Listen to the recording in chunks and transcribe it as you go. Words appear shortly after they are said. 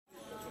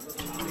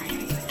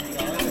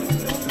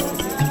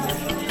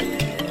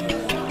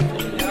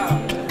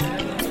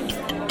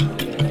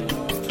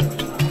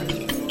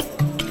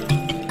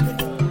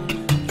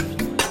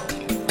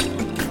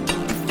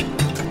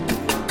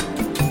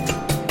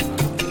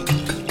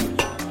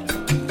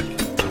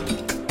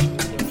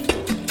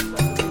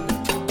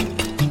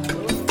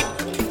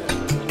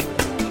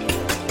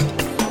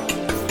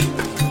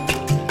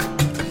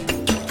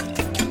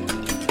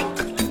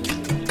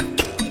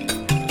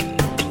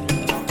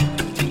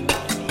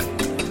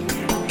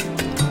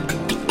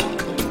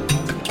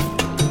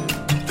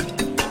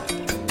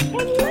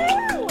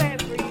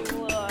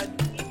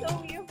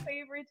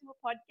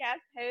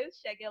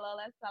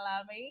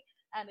Salami,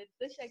 and it's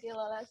the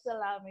Shagilola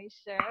Salami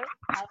Show.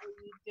 How are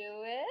you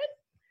doing?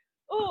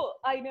 Oh,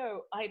 I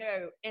know.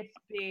 It's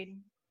been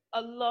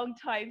a long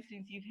time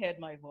since you've heard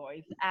my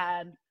voice,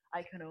 and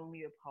I can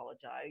only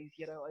apologize.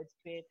 It's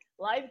been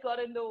life got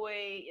in the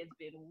way. It's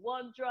been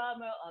one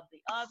drama of the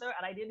other,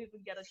 and I didn't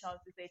even get a chance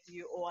to say to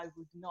you, "Oh, I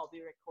would not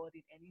be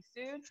recording any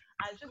soon."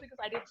 And it's just because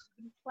I didn't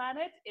plan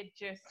it, it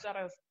just sort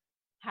of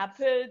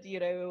happened.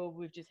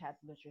 We've just had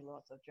literally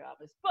lots of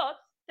dramas, but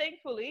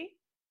thankfully,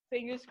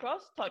 fingers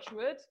crossed, touch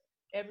wood,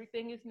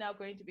 everything is now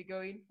going to be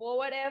going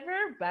forward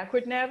ever,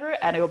 backward never,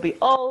 and it will be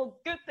all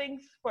good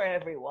things for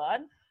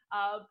everyone.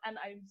 And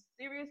I'm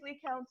seriously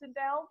counting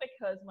down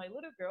because my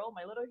little girl,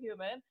 my little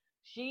human,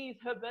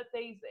 her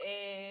birthday's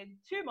in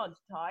 2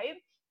 months' time,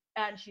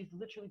 and she's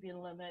literally been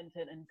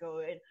lamenting and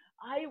going,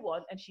 I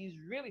want, and she's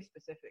really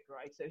specific,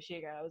 right? So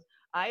she goes,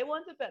 I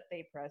want a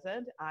birthday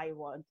present. I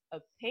want a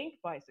pink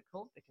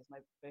bicycle because my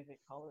favorite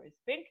color is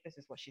pink. This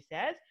is what she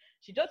says.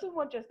 She doesn't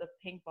want just a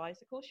pink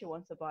bicycle. She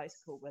wants a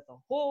bicycle with a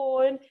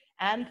horn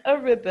and a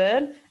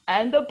ribbon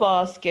and a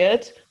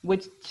basket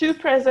with two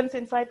presents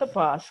inside the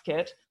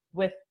basket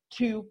with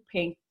two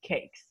pink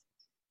cakes.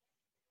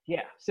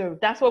 Yeah, so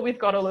that's what we've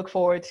got to look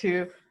forward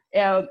to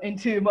in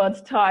 2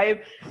 months' time.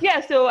 Yeah,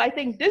 so I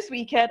think this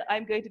weekend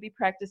I'm going to be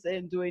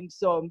practicing doing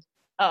some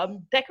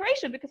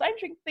decoration because I'm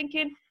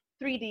thinking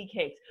 3D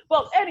cakes.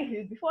 Well,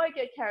 anywho, before I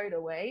get carried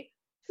away,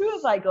 who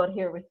have I got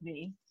here with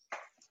me?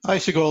 Hi,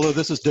 Shagola.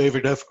 This is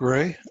David F.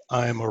 Gray.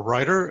 I'm a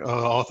writer,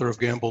 author of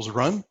Gamble's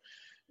Run,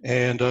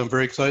 and I'm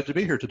very excited to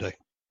be here today.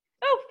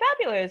 Oh,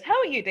 fabulous. How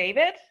are you,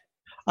 David?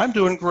 I'm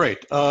doing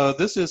great.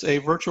 This is a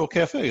virtual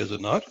cafe, is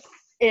it not?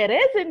 It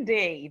is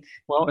indeed.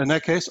 Well, in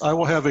that case, I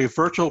will have a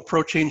virtual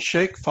protein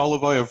shake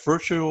followed by a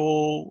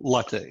virtual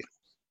latte.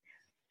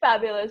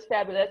 Fabulous,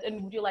 fabulous.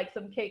 And would you like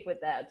some cake with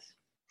that?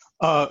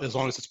 As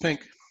long as it's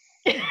pink.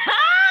 I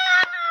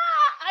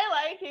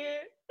like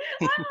it.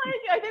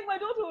 I think my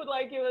daughter would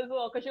like you as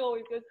well because she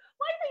always goes,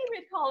 my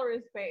favorite color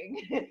is pink.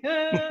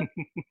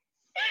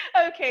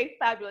 Okay,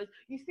 fabulous.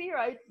 You see,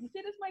 right? You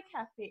see this my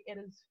cafe. It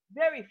is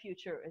very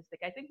futuristic.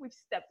 I think we've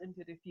stepped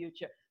into the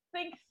future.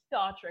 Think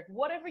Star Trek.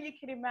 Whatever you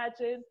can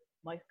imagine,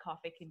 my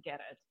coffee can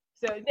get it.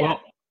 So yeah.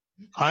 Well,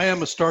 I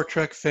am a Star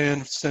Trek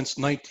fan since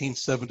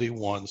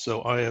 1971,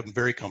 so I am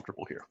very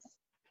comfortable here.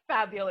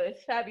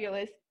 Fabulous,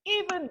 fabulous.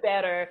 Even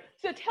better.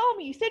 So tell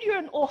me, you said you're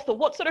an author.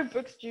 What sort of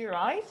books do you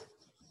write?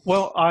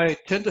 Well, I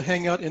tend to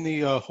hang out in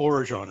the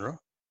horror genre.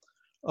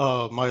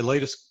 My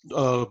latest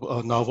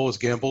novel is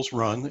Gamble's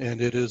Run,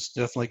 and it has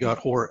definitely got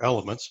horror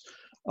elements.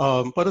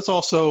 But it's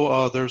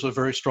also, there's a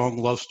very strong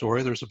love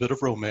story. There's a bit of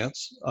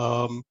romance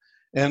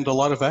and a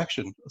lot of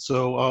action.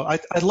 So I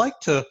like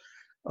to,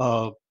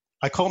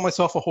 I call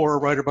myself a horror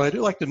writer, but I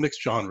do like to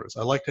mix genres.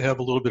 I like to have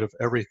a little bit of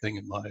everything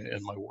in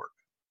my work.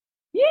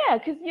 Yeah,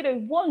 because,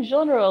 one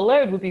genre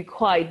alone would be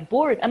quite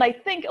boring. And I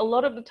think a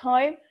lot of the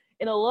time,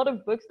 in a lot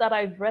of books that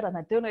I've read, and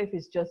I don't know if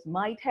it's just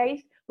my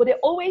taste, but there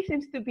always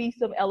seems to be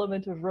some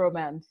element of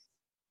romance.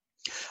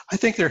 I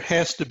think there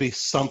has to be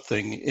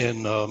something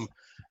in,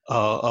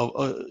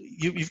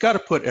 you've got to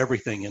put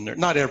everything in there.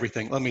 Not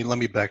everything. Let me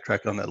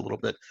backtrack on that a little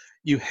bit.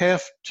 You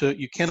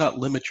cannot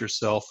limit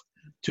yourself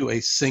to a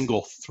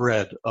single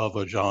thread of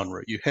a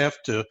genre. You have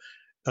to,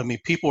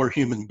 people are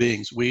human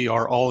beings. We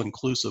are all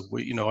inclusive.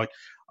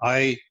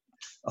 I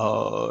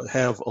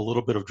have a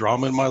little bit of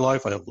drama in my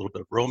life. I have a little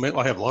bit of romance.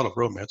 I have a lot of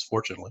romance,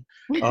 fortunately.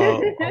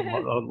 A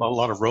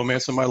lot of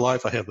romance in my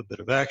life. I have a bit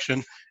of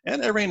action.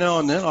 And every now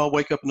and then I'll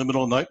wake up in the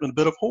middle of the night with a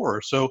bit of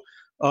horror. So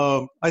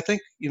I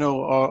think,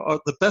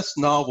 the best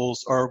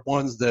novels are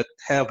ones that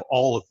have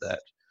all of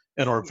that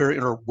and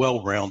are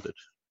well-rounded.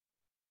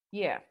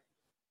 Yeah.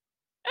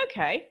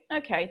 Okay,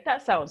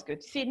 that sounds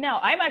good. See,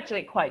 now I'm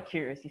actually quite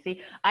curious. You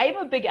see, I'm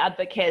a big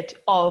advocate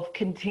of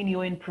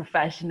continuing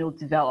professional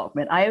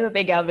development. I am a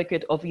big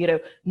advocate of,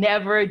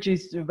 never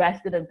just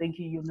resting and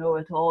thinking you know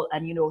it all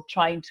and,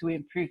 trying to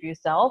improve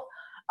yourself.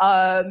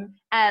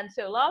 And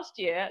so last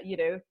year,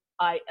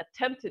 I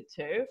attempted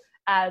to,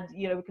 and,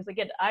 because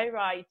again, I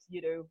write,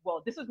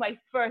 this was my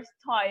first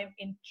time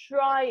in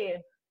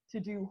trying to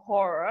do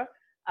horror.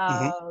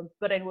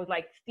 But then it was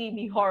like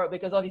steamy horror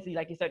because obviously,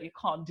 like you said, you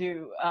can't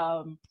do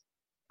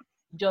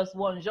just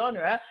one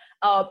genre.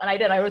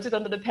 And I wrote it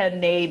under the pen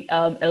name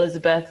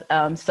Elizabeth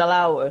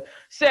Salawa.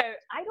 So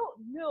I don't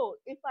know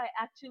if I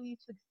actually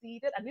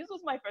succeeded. And this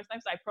was my first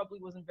time, so I probably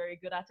wasn't very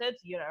good at it.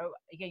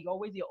 Again, you're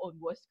always your own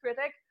worst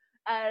critic.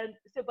 And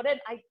so, but then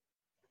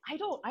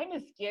I'm a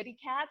scaredy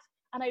cat.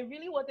 And I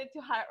really wanted to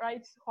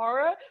write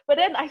horror, but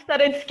then I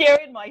started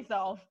scaring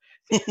myself.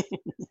 So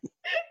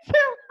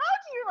how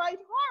do you write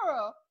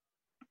horror?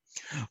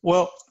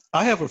 Well,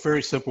 I have a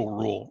very simple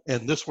rule,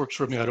 and this works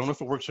for me. I don't know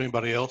if it works for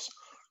anybody else,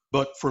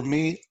 but for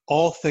me,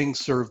 all things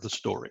serve the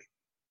story.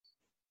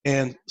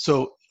 And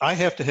so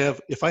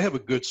if I have a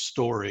good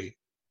story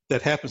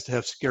that happens to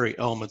have scary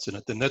elements in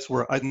it, then that's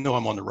where I know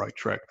I'm on the right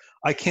track.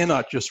 I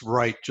cannot just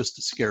write just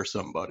to scare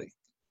somebody.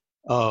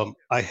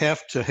 I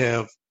have to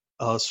have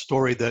a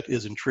story that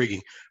is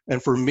intriguing.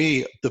 And for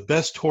me, the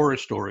best horror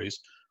stories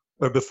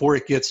or before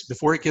it gets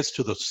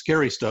to the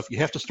scary stuff, you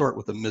have to start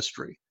with a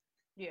mystery.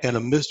 Yeah. And a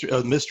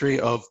mystery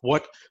of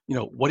what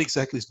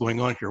exactly is going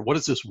on here. What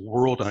is this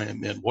world I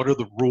am in? What are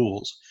the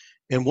rules?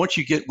 And once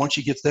you get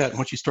that,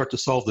 once you start to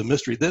solve the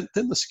mystery, then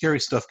the scary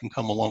stuff can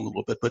come along a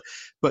little bit.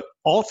 But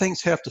all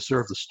things have to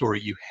serve the story.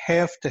 You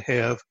have to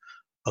have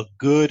a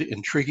good,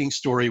 intriguing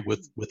story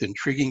with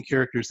intriguing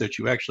characters that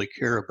you actually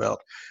care about.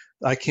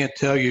 I can't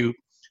tell you,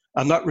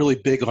 I'm not really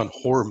big on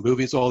horror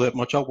movies all that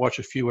much. I'll watch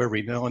a few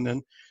every now and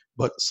then.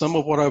 But some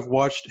of what I've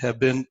watched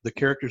the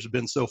characters have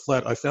been so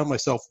flat, I found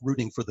myself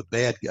rooting for the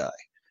bad guy.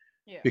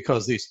 Yeah.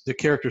 Because the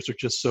characters are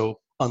just so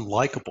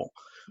unlikable.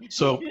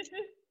 So,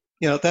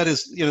 that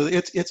is,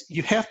 it's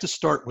you have to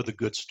start with a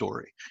good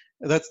story.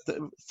 That's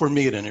for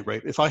me at any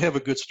rate. If I have a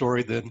good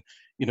story, then,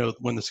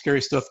 when the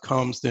scary stuff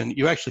comes, then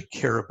you actually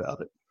care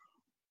about it.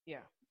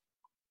 Yeah.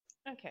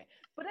 Okay.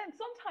 But then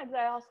sometimes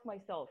I ask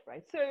myself,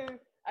 right? So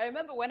I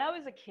remember when I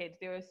was a kid,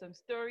 there were some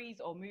stories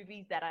or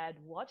movies that I had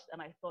watched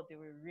and I thought they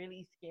were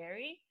really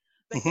scary.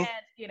 But then,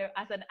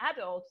 as an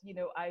adult,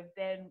 I've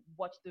then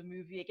watched the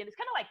movie again. It's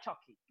kind of like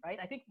Chucky, right?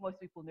 I think most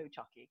people know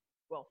Chucky.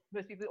 Well,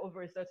 most people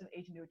over a certain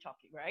age know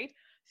Chucky, right?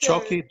 So,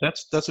 Chucky,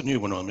 that's a new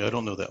one on me. I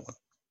don't know that one.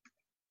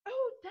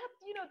 Oh,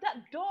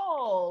 that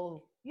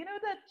doll.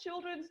 That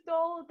children's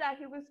doll that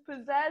he was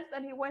possessed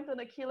and he went on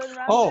a killing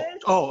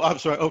rampage? Oh, I'm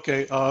sorry.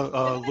 Okay.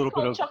 A little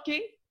bit of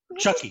Chucky.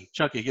 Chucky,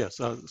 yes.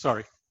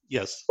 Sorry.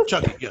 Yes.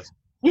 Chucky, yes.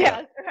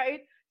 Yes,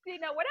 right? See,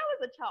 now when I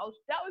was a child,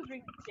 that was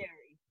really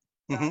scary.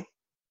 Right? Mm-hmm.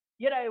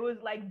 It was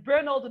like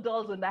burn all the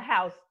dolls in the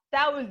house.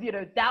 That was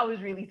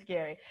really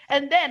scary.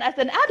 And then as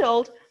an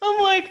adult,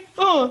 I'm like,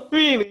 oh,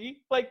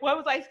 really? Like, why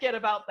was I scared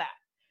about that?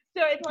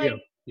 So it's like,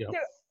 So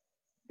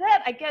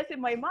that I guess in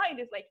my mind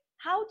is like,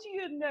 how do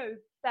you know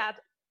that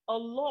a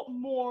lot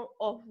more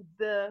of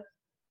the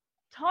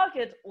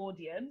target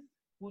audience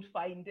would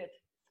find it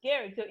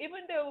scary? So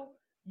even though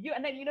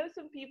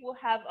some people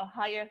have a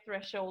higher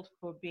threshold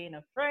for being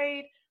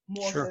afraid,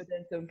 more so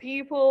than some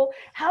people.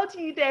 How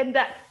do you then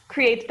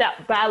create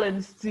that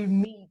balance to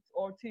meet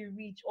or to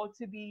reach or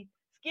to be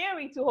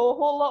scary to a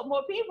whole lot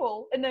more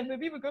people? And then for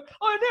people go,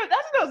 oh no,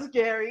 that's not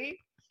scary.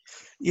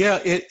 Yeah,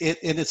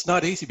 and it's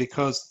not easy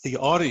because the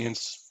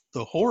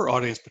horror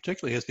audience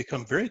particularly, has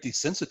become very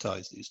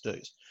desensitized these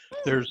days.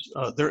 There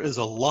is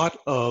a lot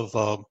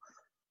of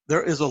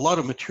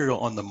material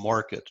on the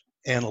market,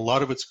 and a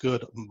lot of it's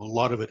good, a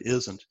lot of it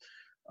isn't.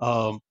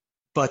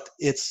 But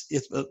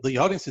the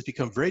audience has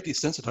become very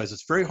desensitized.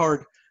 It's very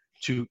hard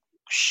to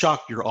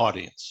shock your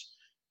audience.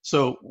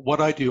 So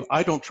what I do,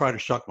 I don't try to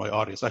shock my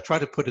audience. I try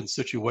to put in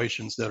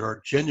situations that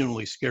are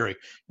genuinely scary.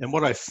 And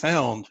what I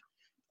found,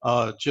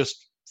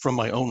 just from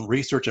my own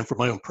research and from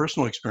my own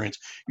personal experience,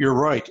 you're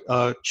right.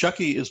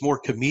 Chucky is more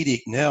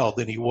comedic now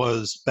than he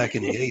was back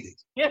in the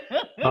 80s.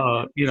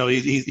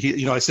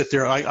 I sit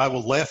there, I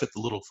will laugh at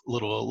the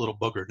little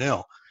bugger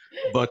now,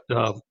 but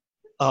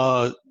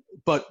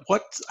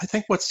I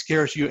think what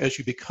scares you as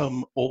you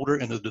become older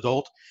and an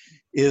adult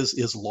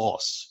is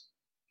loss.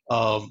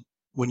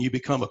 When you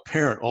become a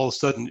parent, all of a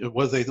sudden,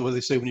 what do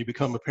they say when you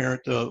become a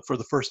parent, for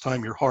the first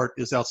time, your heart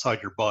is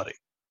outside your body.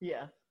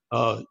 Yeah.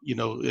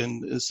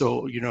 And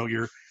so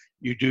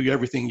you do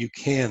everything you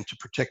can to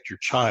protect your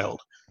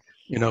child.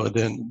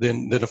 And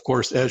then of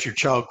course, as your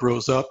child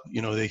grows up,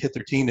 they hit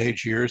their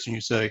teenage years, and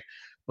you say,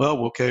 well,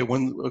 okay,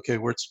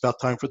 where it's about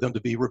time for them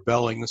to be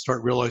rebelling and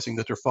start realizing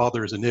that their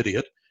father is an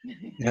idiot,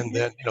 and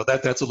then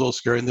that's a little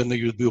scary. And then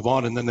they move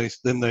on, and then they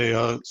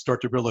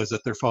start to realize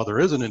that their father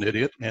isn't an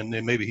idiot, and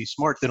then maybe he's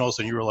smart. Then all of a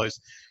sudden you realize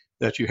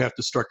that you have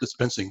to start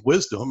dispensing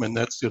wisdom, and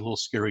that's a little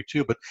scary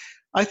too. But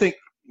I think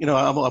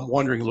I'm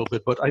wondering a little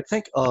bit, but I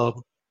think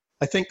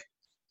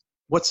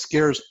what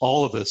scares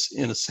all of us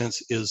in a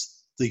sense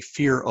is the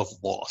fear of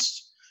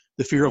loss,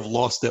 the fear of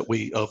loss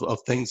of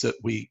things that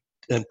we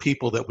and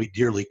people that we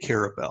dearly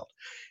care about.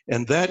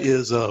 And that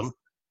is,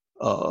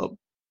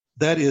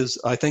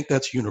 I think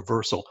that's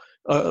universal.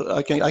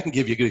 I can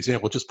give you a good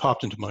example. It just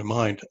popped into my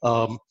mind.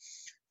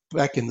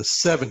 Back in the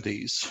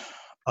 70s,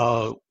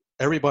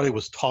 everybody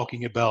was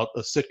talking about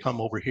a sitcom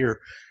over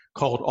here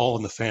called All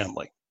in the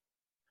Family.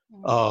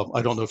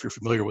 I don't know if you're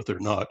familiar with it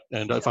or not.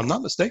 And if I'm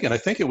not mistaken, I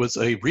think it was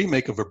a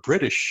remake of a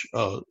British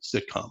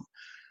sitcom,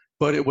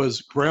 but it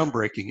was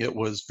groundbreaking. It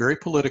was very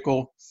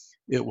political.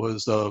 It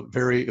was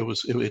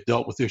it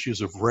dealt with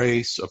issues of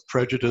race, of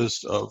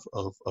prejudice, of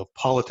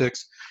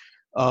politics.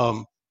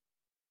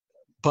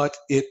 But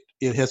it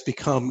has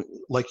become,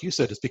 like you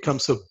said, it's become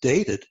so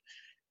dated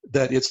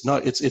that it's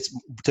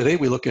today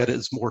we look at it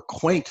as more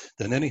quaint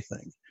than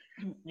anything.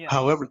 Yeah.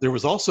 However, there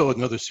was also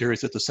another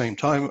series at the same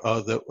time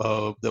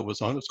that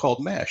was on. It's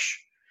called MASH.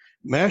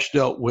 MASH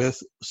dealt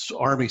with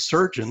Army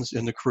surgeons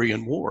in the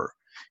Korean War,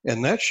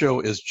 and that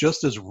show is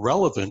just as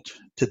relevant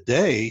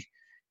today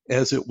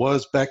as it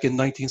was back in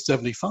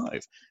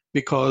 1975,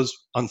 because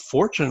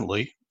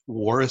unfortunately,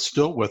 war is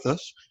still with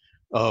us.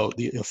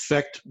 The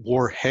effect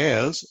war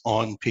has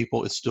on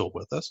people is still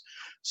with us.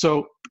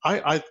 So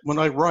when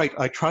I write,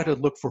 I try to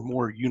look for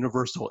more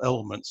universal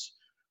elements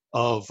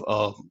of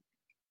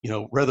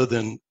rather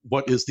than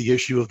what is the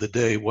issue of the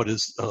day, what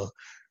is the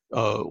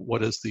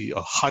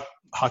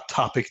hot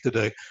topic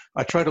today.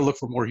 I try to look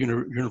for more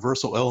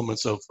universal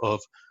elements of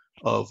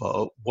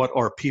what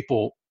are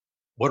people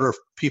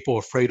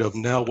afraid of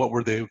now?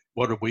 What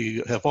are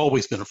we have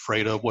always been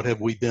afraid of? What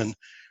have we been?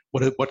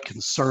 What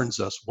concerns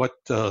us? What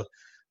is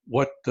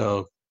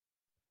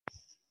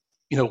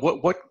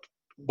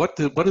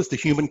the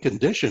human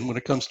condition when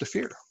it comes to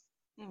fear?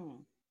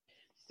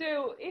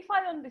 So if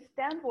I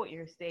understand what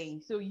you're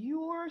saying, so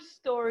your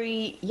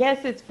story,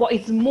 yes, it's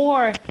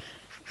more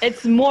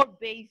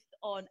based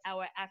on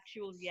our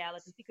actual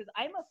reality, because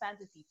I'm a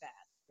fantasy fan,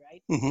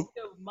 right? Mm-hmm.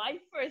 So my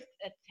first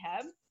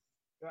attempt,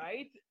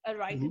 right, at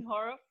writing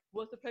horror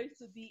was supposed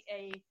to be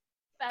a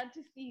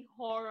fantasy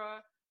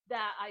horror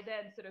that I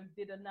then sort of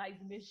did a nice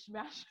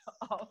mishmash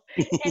of.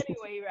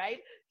 Anyway,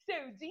 right? So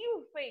do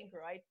you think,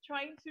 right,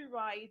 trying to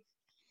write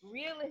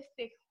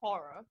realistic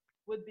horror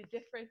would be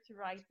different to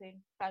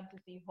writing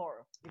fantasy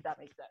horror, if that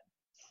makes sense?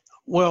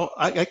 Well,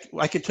 I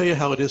can tell you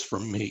how it is for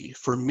me.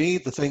 For me,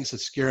 the things that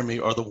scare me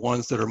are the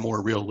ones that are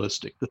more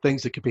realistic, the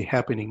things that could be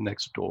happening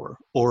next door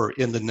or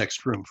in the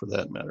next room, for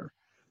that matter.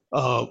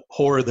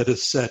 Horror that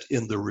is set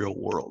in the real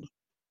world.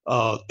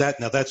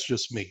 That's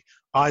just me.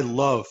 I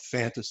love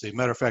fantasy.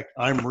 Matter of fact,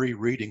 I'm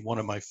rereading one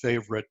of my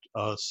favorite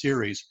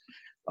series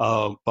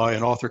by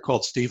an author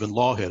called Stephen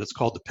Lawhead. It's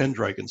called The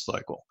Pendragon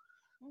Cycle.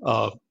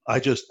 I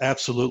just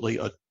absolutely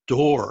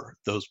adore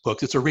those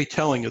books. It's a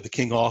retelling of the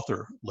King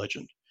Arthur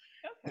legend.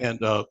 Okay. And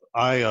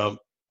I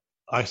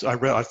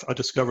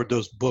discovered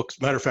those books.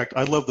 Matter of fact,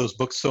 I love those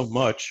books so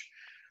much.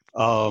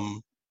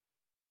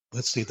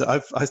 Let's see, I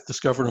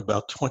discovered them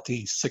about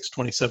 26,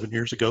 27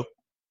 years ago.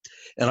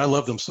 And I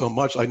love them so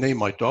much, I named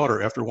my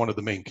daughter after one of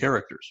the main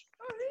characters.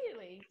 Oh,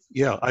 really?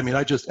 Yeah, I mean,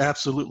 I just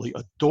absolutely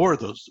adore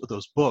those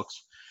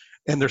books.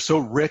 And they're so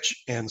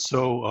rich and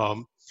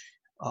so,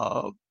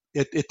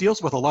 it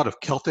deals with a lot of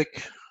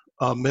Celtic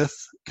myth,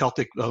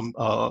 Celtic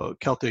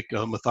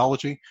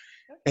mythology.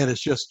 And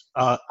it's just,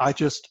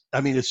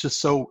 it's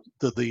just so,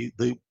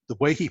 the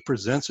way he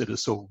presents it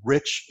is so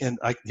rich. And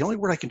the only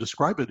word I can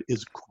describe it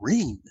is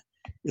green.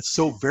 It's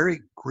so very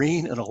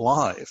green and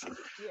alive.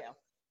 Yeah.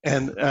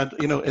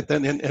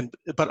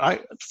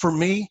 For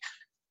me,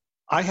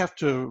 I have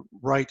to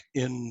write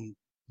in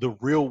the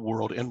real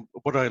world. And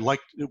what I like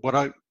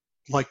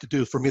to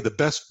do, for me, the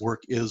best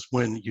work is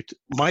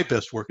my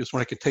best work is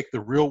when I can take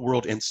the real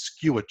world and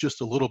skew it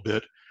just a little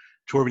bit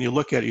to where when you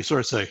look at it, you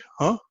sort of say,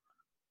 huh?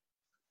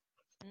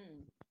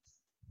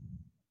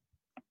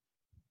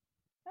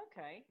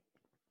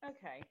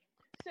 Okay.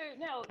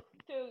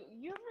 So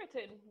you've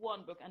written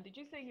one book, and did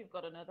you say you've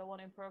got another one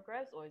in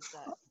progress, or is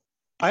that?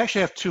 I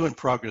actually have two in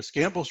progress.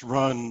 Gambler's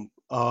Run,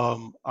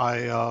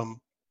 I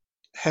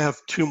have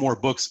two more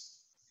books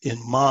in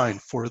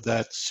mind for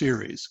that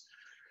series.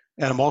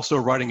 And I'm also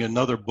writing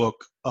another book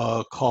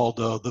called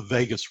The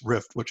Vegas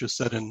Rift, which is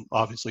set in,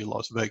 obviously,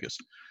 Las Vegas.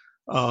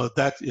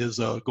 That is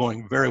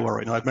going very well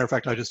right now. As a matter of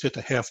fact, I just hit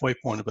the halfway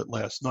point of it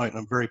last night, and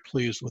I'm very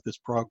pleased with its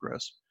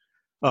progress.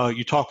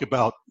 You talk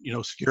about,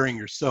 scaring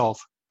yourself.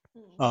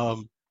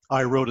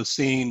 I wrote a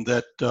scene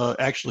that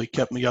actually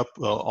kept me up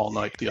all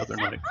night the other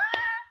night.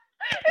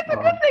 It's a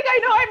good thing I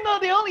know I'm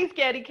not the only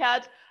scaredy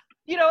cat.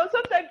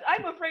 Sometimes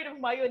I'm afraid of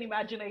my own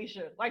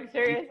imagination. Like,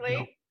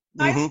 seriously.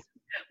 Mm-hmm.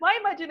 My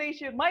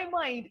imagination, my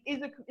mind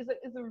is a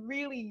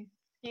really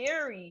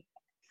scary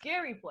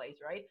place,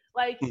 right?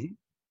 Like, and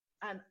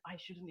I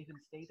shouldn't even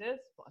say this,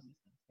 but I'm just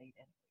gonna say it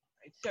anyway,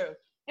 right? So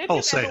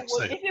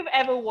if you've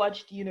ever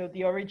watched,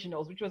 The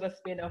Originals, which was a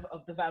spin-off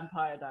of The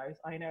Vampire Diaries,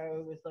 I know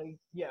it was like,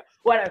 yeah,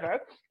 whatever.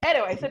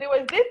 Anyway, so there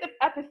was this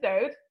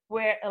episode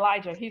where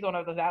Elijah, he's one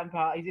of the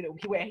vampires,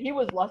 where he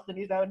was lost in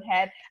his own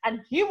head, and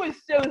he was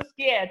so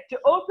scared to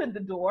open the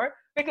door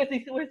because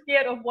he was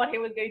scared of what he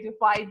was going to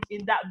find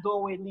in that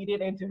doorway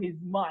leading into his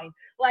mind.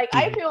 Like,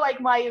 I feel like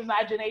my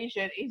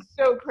imagination is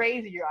so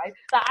crazy, right,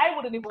 that I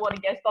wouldn't even want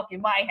to get stuck in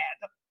my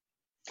head.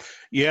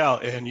 Yeah,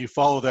 and you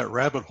follow that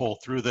rabbit hole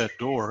through that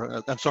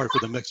door. I'm sorry for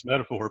the mixed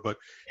metaphor, but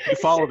you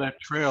follow that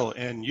trail,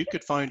 and you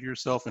could find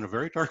yourself in a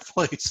very dark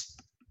place.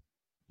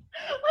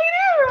 I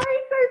know, right?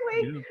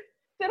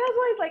 So that's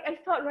why it's like I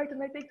start writing,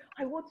 and I think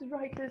I want to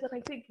write this, and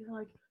I think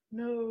like,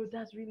 no,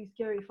 that's really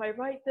scary. If I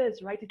write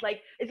this, right, it's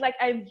like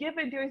I'm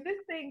given. There was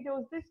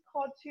this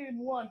cartoon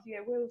once,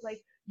 where it was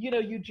like,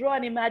 you draw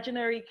an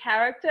imaginary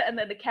character, and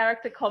then the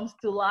character comes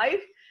to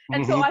life.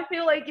 And so I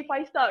feel like if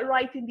I start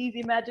writing these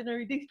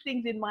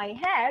things in my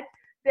head,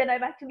 then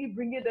I'm actually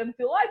bringing them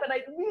to life, and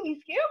I really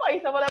scare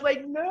myself. And I'm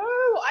like, no,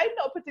 I'm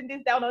not putting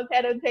this down on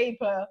pen and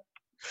paper.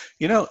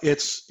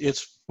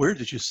 It's weird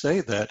that you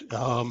say that.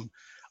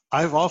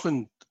 I've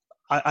often,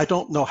 I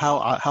don't know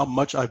how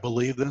much I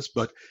believe this,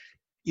 but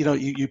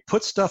you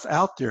put stuff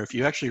out there. If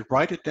you actually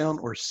write it down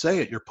or say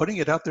it, you're putting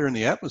it out there in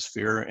the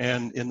atmosphere,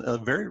 and in a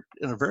very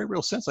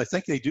real sense, I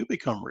think they do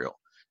become real.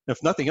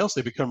 If nothing else,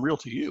 they become real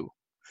to you.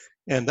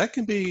 And that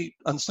can be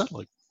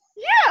unsettling.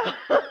 Yeah.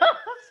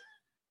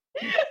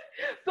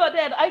 But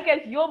then I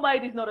guess your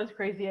mind is not as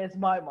crazy as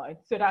my mind,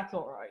 so that's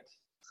all right.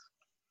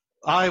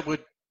 I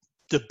would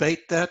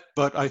debate that,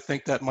 but I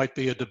think that might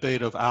be a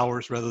debate of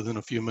hours rather than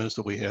a few minutes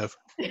that we have.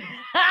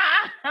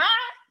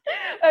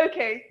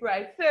 Okay,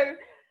 right. So,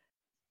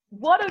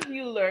 what have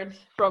you learned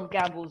from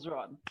Gamble's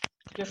Run?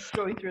 Just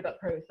going through that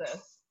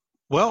process.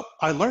 Well,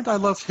 I learned I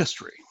love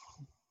history.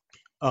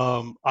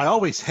 I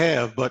always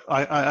have, but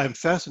I'm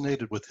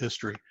fascinated with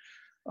history.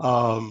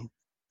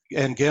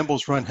 And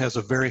Gamble's Run has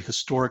a very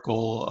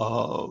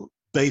historical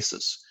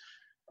basis.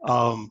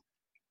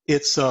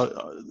 There's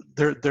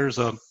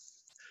a.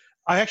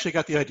 I actually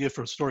got the idea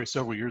for a story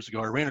several years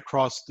ago. I ran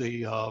across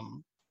an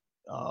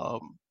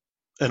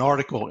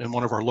article in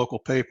one of our local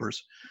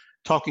papers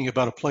talking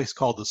about a place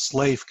called the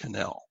Slave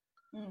Canal.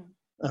 Mm.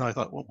 And I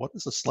thought, well, what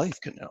is a slave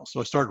canal? So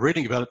I started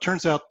reading about it.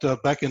 Turns out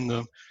back in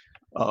the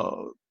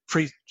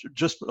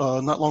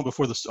not long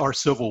before our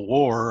Civil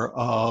War,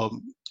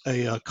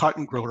 a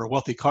cotton grower, a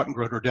wealthy cotton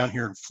grower down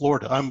here in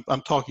Florida.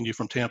 I'm talking to you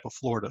from Tampa,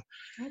 Florida.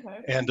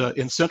 Okay. And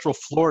in Central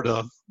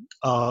Florida,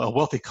 a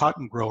wealthy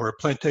cotton grower, a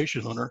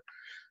plantation owner,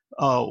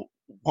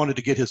 wanted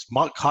to get his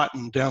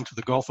cotton down to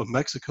the Gulf of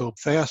Mexico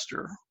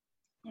faster.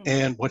 Mm-hmm.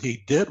 And what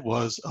he did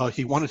was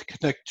he wanted to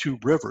connect two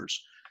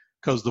rivers,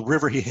 because the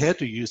river he had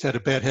to use had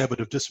a bad habit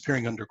of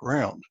disappearing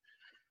underground.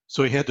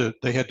 So they had to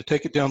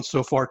take it down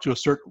so far to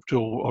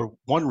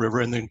one river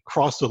and then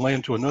cross the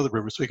land to another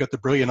river. So he got the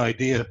brilliant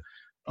idea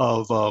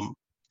of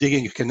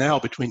digging a canal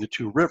between the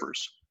two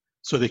rivers,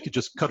 so they could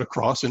just cut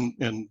across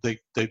and they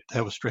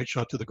have a straight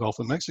shot to the Gulf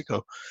of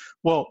Mexico.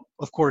 Well,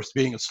 of course,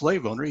 being a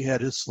slave owner, he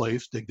had his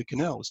slaves dig the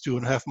canal. It's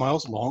 2.5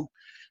 miles long,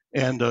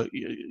 and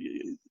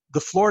the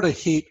Florida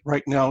heat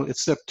right now,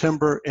 it's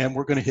September, and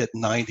we're going to hit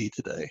 90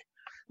 today,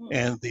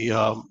 and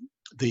the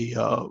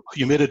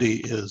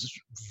humidity is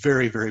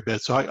very, very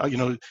bad. So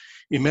I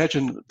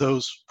imagine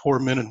those poor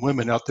men and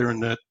women out there in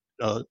that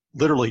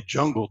literally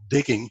jungle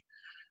digging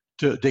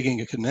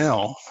a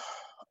canal.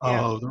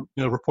 Yeah.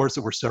 Reports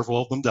that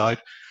several of them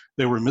died.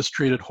 They were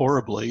mistreated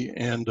horribly,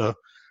 and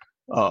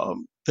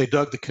they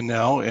dug the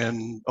canal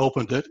and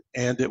opened it,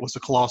 and it was a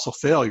colossal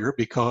failure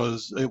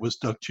because it was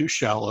dug too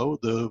shallow.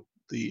 The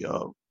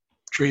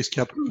trees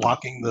kept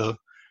blocking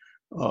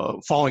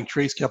falling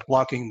trees kept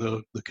blocking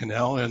the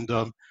canal, and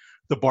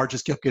the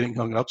barges kept getting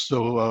hung up.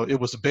 So it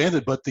was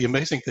abandoned. But the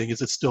amazing thing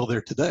is, it's still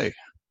there today.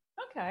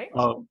 Okay.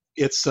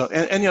 It's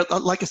and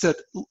like I said,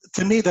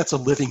 to me, that's a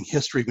living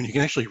history when you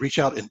can actually reach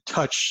out and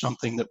touch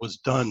something that was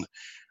done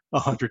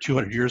 100,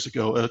 200 years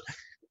ago.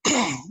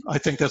 I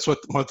think that's one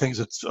of the things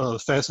that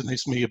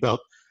fascinates me about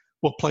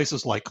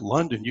places like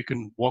London. You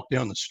can walk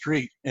down the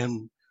street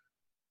and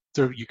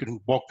you can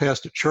walk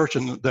past a church,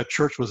 and that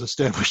church was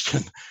established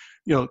in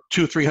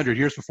 200-300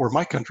 years before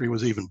my country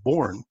was even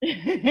born.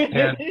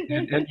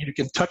 and you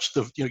can touch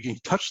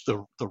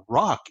the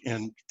rock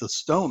and the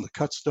stone, the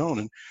cut stone,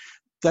 and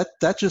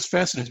that just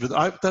fascinates me.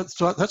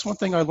 That's one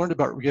thing I learned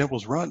about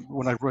Gamble's Run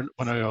when I wrote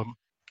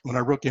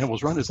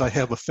Gamble's Run, is I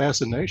have a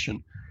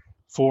fascination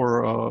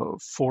for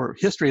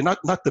history, not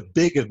the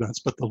big events,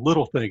 but the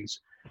little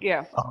things.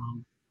 Yeah.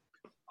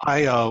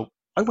 I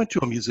went to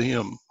a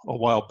museum a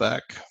while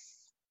back.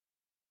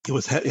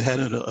 It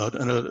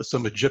had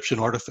some Egyptian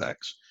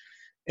artifacts,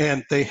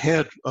 and they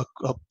had a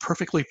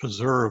perfectly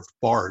preserved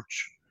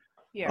barge.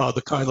 Yeah.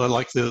 The kind of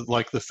like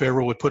the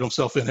Pharaoh would put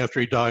himself in after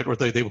he died, or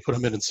they would put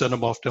him in and send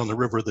him off down the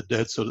river of the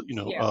dead. So that,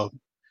 yeah.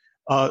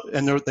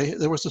 And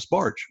there was this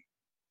barge,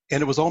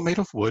 and it was all made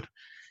of wood,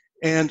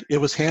 and it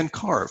was hand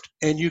carved,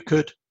 and you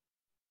could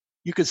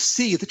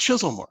see the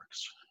chisel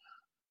marks.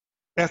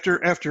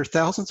 After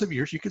thousands of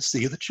years, you could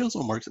see the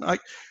chisel marks, and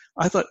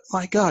I thought,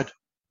 my God,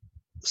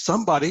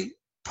 somebody,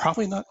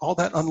 probably not all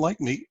that unlike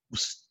me,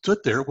 stood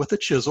there with a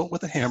chisel,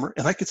 with a hammer,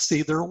 and I could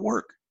see their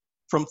work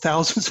from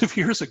thousands of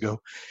years ago.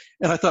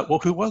 And I thought, well,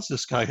 who was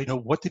this guy?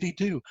 What did he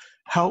do?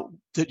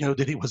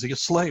 Was he a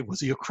slave? Was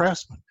he a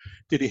craftsman?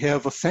 Did he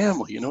have a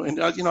family?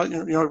 And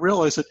I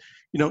realized that,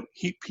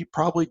 he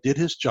probably did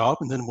his job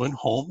and then went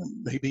home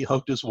and maybe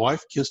hugged his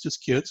wife, kissed his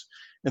kids,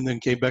 and then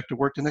came back to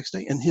work the next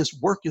day. And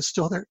his work is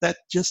still there. That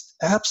just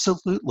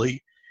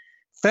absolutely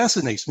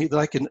fascinates me, that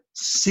I can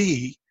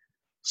see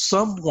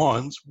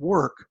someone's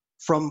work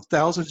from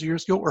thousands of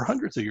years ago or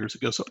hundreds of years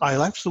ago. So I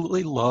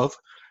absolutely love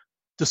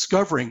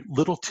discovering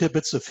little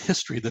tidbits of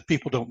history that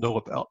people don't know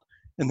about.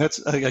 And that's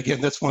one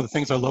of the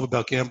things I love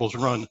about Gamble's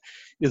Run,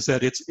 is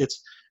that it's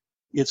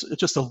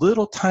just a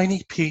little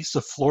tiny piece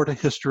of Florida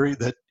history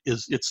that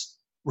it's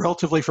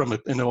relatively, from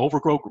an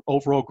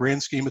overall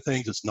grand scheme of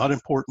things, it's not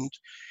important.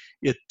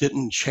 It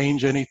didn't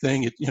change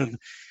anything.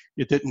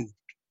 It didn't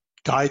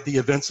guide the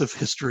events of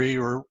history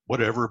or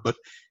whatever, but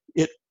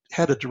it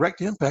had a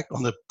direct impact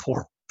on the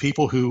poor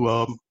people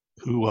who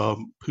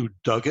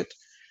dug it,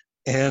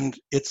 and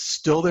it's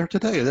still there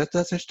today.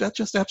 That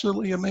just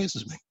absolutely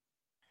amazes me.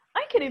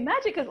 I can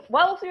imagine, because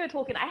whilst you were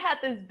talking, I had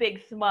this big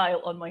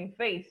smile on my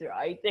face,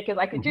 right? Because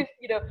I could just,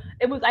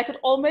 I could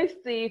almost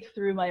see it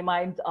through my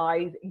mind's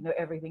eyes,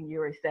 everything you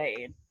were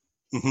saying.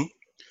 Mm-hmm.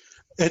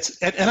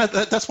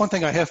 That's one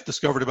thing I have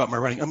discovered about my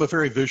writing. I'm a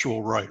very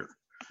visual writer.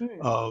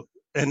 Mm.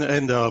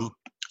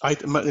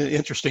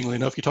 Interestingly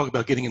enough, you talk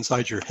about getting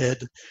inside your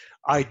head.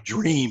 I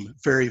dream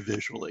very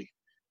visually,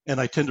 and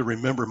I tend to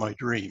remember my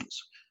dreams.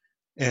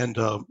 And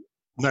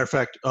matter of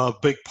fact, a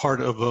big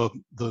part of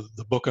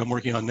the book I'm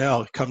working on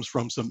now comes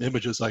from some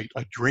images I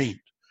dreamed.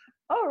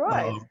 All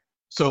right.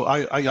 So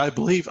I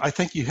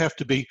think you have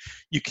to be,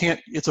 you can't,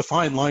 it's a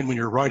fine line when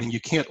you're writing,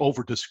 you can't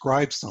over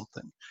describe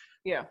something.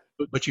 Yeah.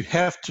 But you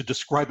have to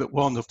describe it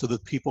well enough so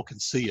that people can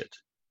see it.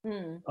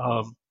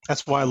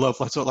 That's why I love,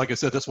 like I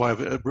said, that's why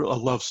I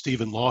love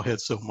Stephen Lawhead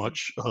so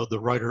much, the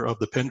writer of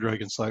the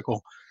Pendragon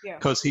Cycle,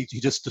 because he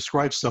just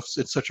describes stuff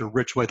in such a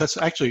rich way. That's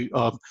actually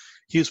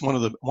he's one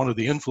of the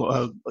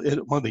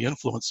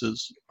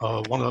influences,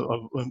 one of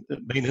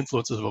the main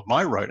influences of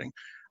my writing.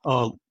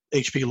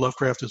 H.P.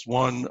 Lovecraft is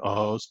one,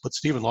 but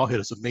Stephen Lawhead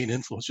is a main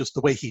influence. Just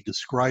the way he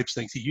describes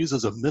things, he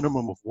uses a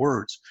minimum of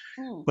words,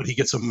 but he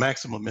gets a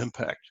maximum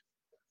impact.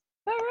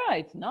 All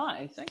right,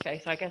 nice.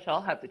 Okay, so I guess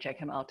I'll have to check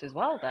him out as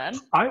well then.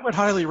 I would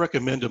highly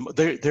recommend him.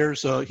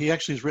 He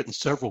actually has written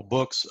several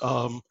books,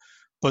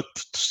 but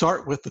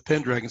start with the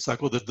Pendragon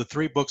Cycle. The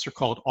three books are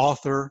called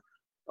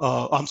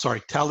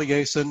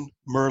Taliesin,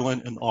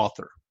 Merlin, and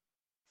Author.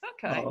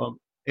 Okay.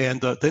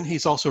 And then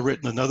he's also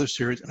written another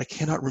series, and I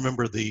cannot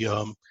remember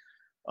the.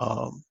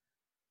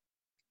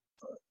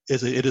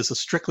 It is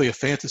strictly a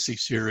fantasy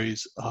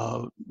series,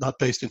 not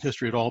based in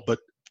history at all, but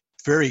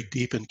very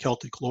deep in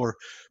Celtic lore,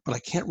 but I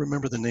can't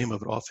remember the name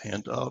of it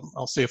offhand.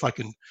 I'll see if I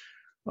can,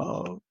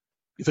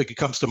 if it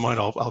comes to mind,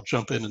 I'll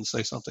jump in and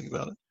say something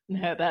about it.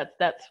 No,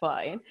 that's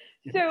fine.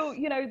 So,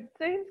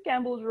 James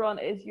Campbell's Run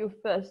is your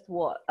first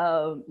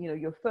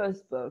your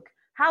first book.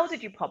 How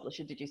did you publish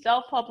it? Did you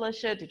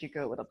self-publish it? Did you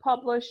go with a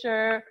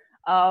publisher?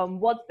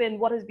 What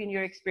has been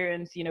your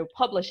experience,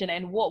 publishing,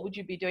 and what would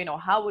you be doing, or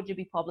how would you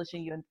be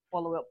publishing your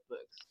follow-up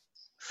books?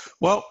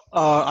 Well,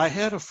 I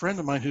had a friend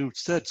of mine who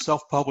said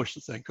self-publish the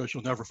thing because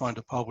you'll never find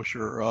a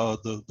publisher.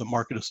 The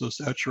market is so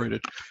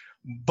saturated.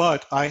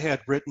 But I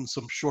had written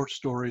some short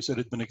stories that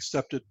had been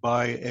accepted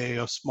by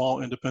a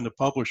small independent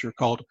publisher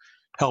called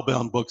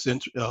Hellbound Books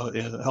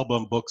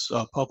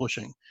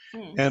Publishing.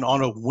 And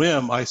on a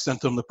whim, I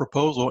sent them the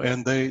proposal,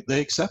 and they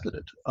accepted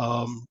it.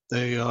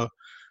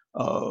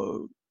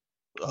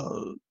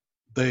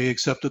 They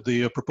accepted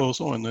the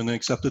proposal, and then they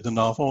accepted the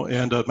novel.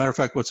 And matter of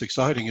fact, what's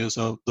exciting is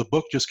the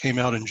book just came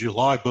out in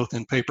July, both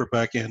in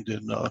paperback and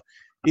in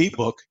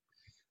ebook.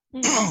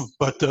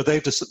 But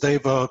they've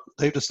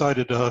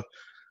decided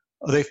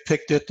they've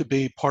picked it to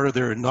be part of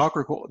their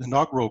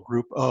inaugural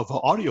group of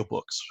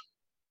audiobooks.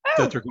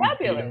 Oh,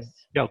 fabulous!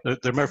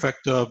 Matter of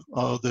fact,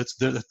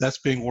 that's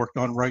being worked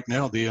on right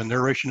now. The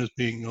narration is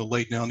being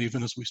laid down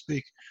even as we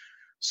speak.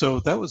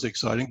 So that was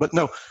exciting. But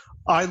no,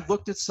 I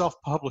looked at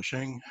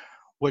self-publishing,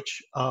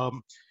 which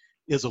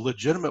is a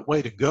legitimate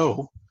way to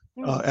go.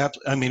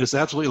 It's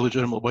absolutely a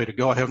legitimate way to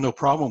go. I have no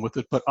problem with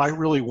it. But I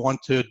really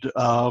wanted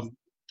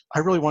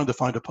to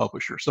find a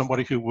publisher,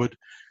 somebody who would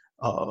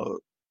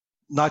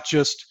not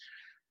just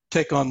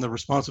take on the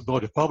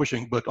responsibility of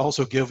publishing, but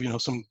also give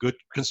some good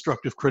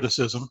constructive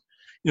criticism.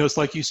 It's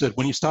like you said,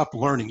 when you stop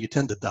learning, you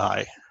tend to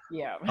die.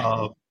 Yeah.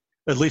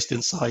 At least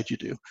inside you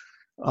do.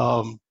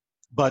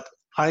 But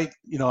I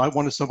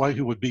wanted somebody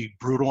who would be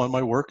brutal on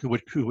my work, who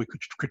would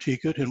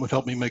critique it and would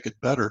help me make it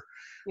better.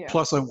 Yeah.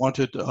 Plus, I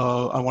wanted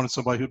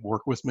somebody who'd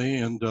work with me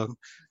and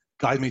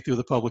guide me through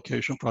the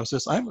publication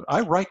process.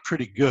 I write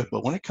pretty good,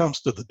 but when it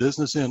comes to the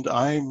business end,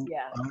 I'm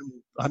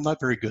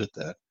not very good at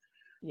that.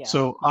 Yeah.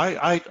 So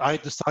I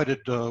decided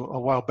a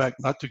while back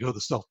not to go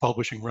the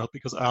self-publishing route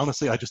because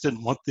honestly I just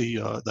didn't want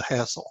the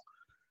hassle.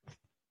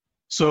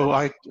 So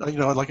like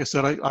I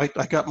said,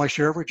 I got my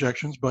share of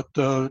rejections, but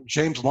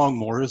James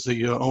Longmore is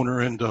the owner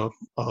and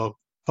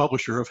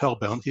publisher of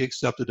Hellbound. He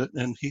accepted it,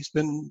 and he's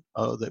been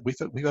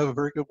we have a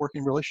very good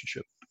working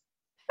relationship.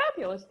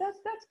 Fabulous.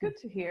 That's good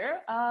to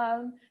hear.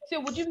 So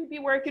would you be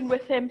working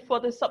with him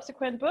for the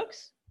subsequent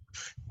books?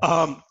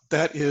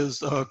 That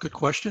is a good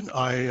question.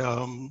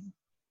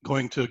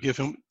 Going to give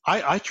him.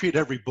 I treat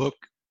every book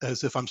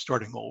as if I'm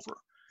starting over.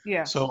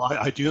 Yeah. So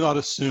I do not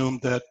assume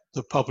that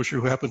the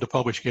publisher who happened to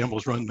publish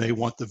Campbell's Run may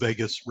want the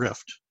Vegas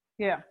Rift.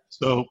 Yeah.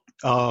 So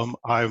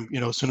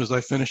as soon as I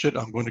finish it,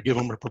 I'm going to give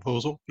him a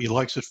proposal. If he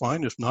likes it,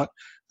 fine. If not,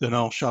 then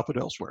I'll shop it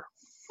elsewhere.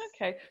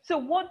 Okay. So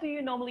what do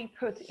you normally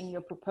put in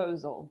your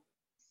proposal?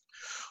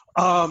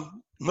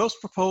 Most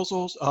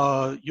proposals,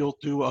 you'll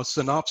do a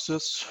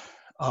synopsis.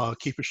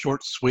 Keep it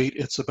short, sweet.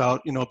 It's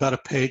about a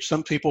page.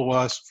 Some people will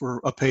ask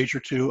for a page or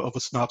two of a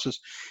synopsis,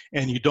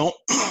 and you don't.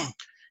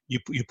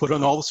 You put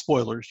in all the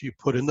spoilers. You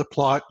put in the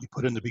plot. You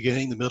put in the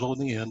beginning, the middle,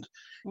 and the end.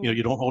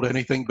 You don't hold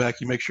anything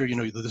back. You make sure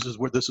this is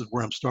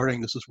where I'm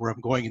starting. This is where I'm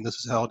going, and this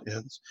is how it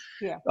ends.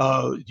 Yeah.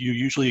 You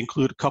usually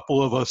include a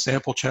couple of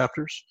sample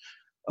chapters.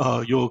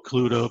 You'll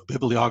include a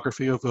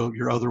bibliography of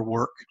your other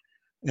work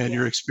and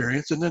your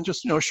experience, and then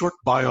just a short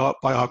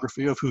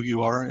biography of who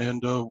you are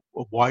and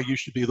why you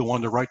should be the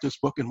one to write this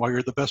book and why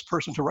you're the best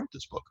person to write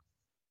this book.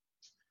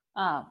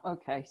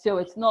 Okay. So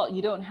it's not,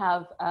 you don't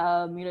have,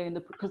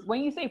 because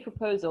when you say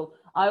proposal,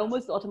 I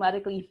almost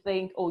automatically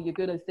think, oh, you're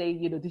going to say,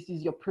 this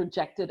is your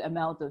projected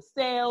amount of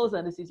sales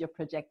and this is your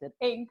projected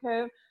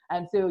income.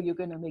 And so you're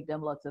going to make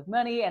them lots of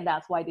money. And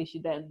that's why they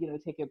should then,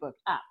 take your book.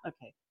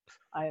 Okay.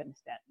 I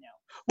understand now.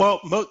 Well,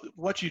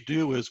 what you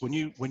do is when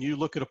you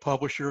look at a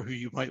publisher who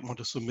you might want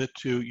to submit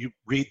to, you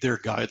read their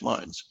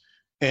guidelines.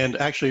 And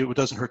actually, it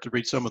doesn't hurt to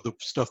read some of the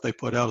stuff they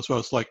put out as well.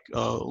 It's like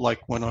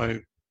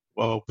when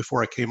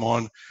before I came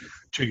on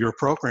to your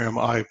program,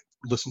 I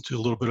listened to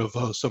a little bit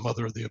of some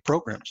other of the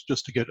programs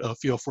just to get a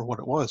feel for what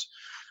it was.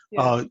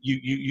 Yeah.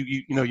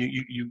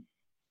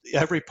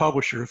 Every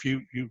publisher, if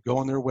you go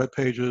on their web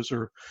pages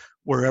or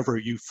wherever,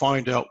 you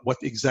find out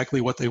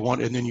exactly what they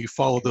want, and then you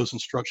follow those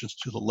instructions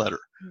to the letter.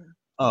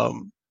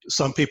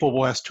 Some people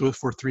will ask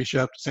for 3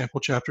 sample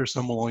chapters.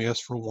 Some will only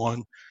ask for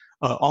 1.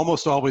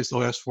 Almost always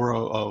they'll ask for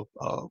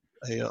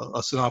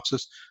a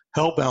synopsis.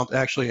 Hellbound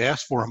actually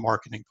asked for a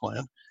marketing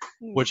plan,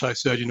 which I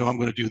said, I'm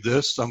going to do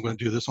this. I'm going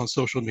to do this on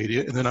social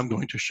media, and then I'm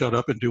going to shut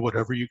up and do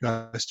whatever you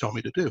guys tell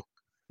me to do.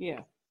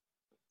 Yeah.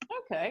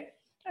 Okay.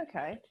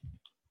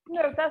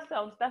 No,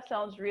 that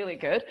sounds really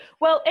good.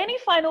 Well, any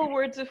final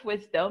words of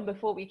wisdom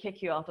before we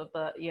kick you out of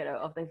the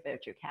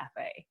Virtue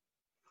Cafe?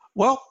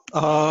 Well,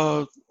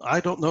 I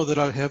don't know that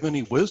I have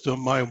any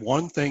wisdom. My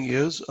one thing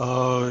is,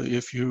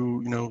 if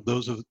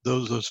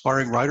those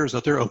aspiring writers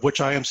out there, of which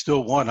I am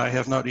still one, I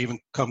have not even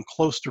come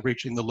close to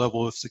reaching the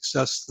level of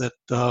success that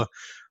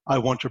I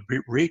want to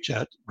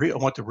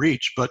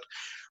reach. But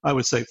I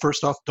would say,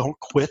 first off, don't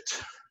quit.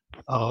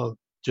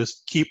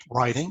 Just keep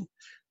writing,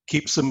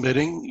 keep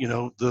submitting.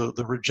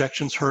 The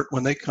rejections hurt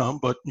when they come,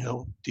 but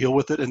deal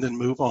with it and then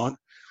move on.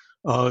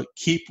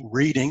 Keep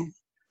reading.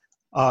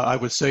 I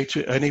would say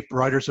to any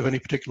writers of any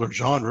particular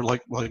genre,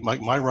 like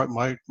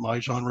my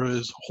genre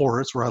is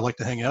horror, it's where I like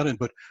to hang out in,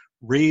 but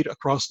read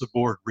across the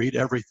board, read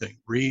everything,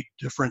 read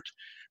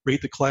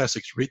the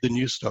classics, read the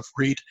new stuff,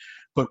 read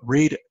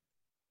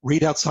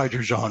outside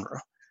your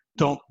genre.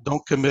 Don't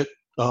commit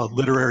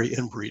literary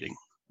inbreeding.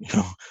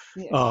 Yeah.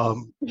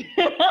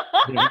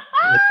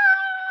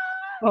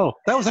 Oh,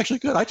 that was actually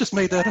good. I just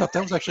made that up.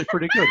 That was actually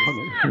pretty good.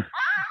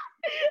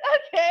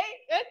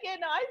 Okay,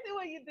 no, I see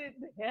what you did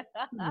there.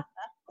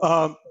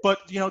 But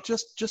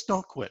just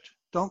don't quit.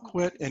 Don't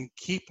quit and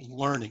keep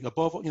learning.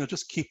 Above all,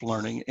 just keep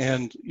learning,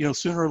 and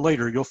sooner or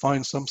later you'll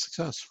find some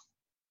success.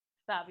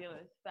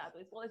 Fabulous.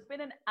 Well, it's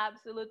been an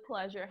absolute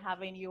pleasure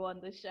having you on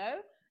the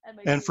show.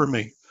 And for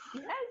me.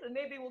 Yes, and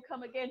maybe we'll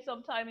come again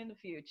sometime in the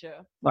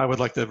future. I would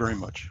like that very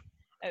much.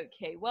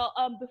 Okay, well,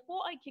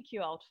 before I kick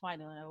you out,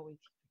 finally, I always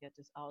forget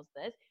to ask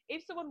this.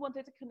 If someone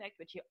wanted to connect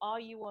with you, are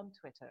you on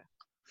Twitter?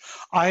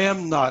 I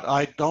am not.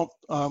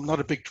 I'm not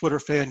a big Twitter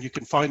fan. You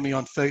can find me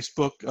on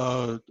Facebook,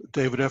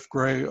 David F.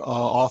 Gray,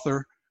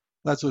 author.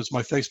 That is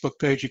my Facebook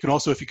page. You can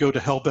also, if you go to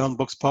Hellbound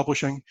Books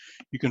Publishing,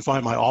 you can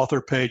find my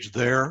author page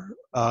there,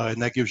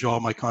 and that gives you all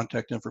my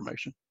contact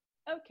information.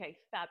 Okay,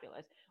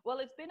 fabulous. Well,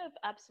 it's been an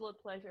absolute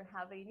pleasure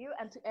having you.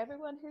 And to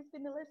everyone who's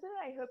been listening,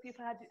 I hope you've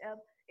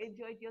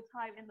enjoyed your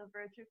time in the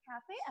Virtue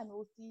Cafe, and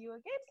we'll see you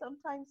again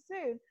sometime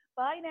soon.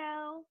 Bye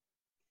now.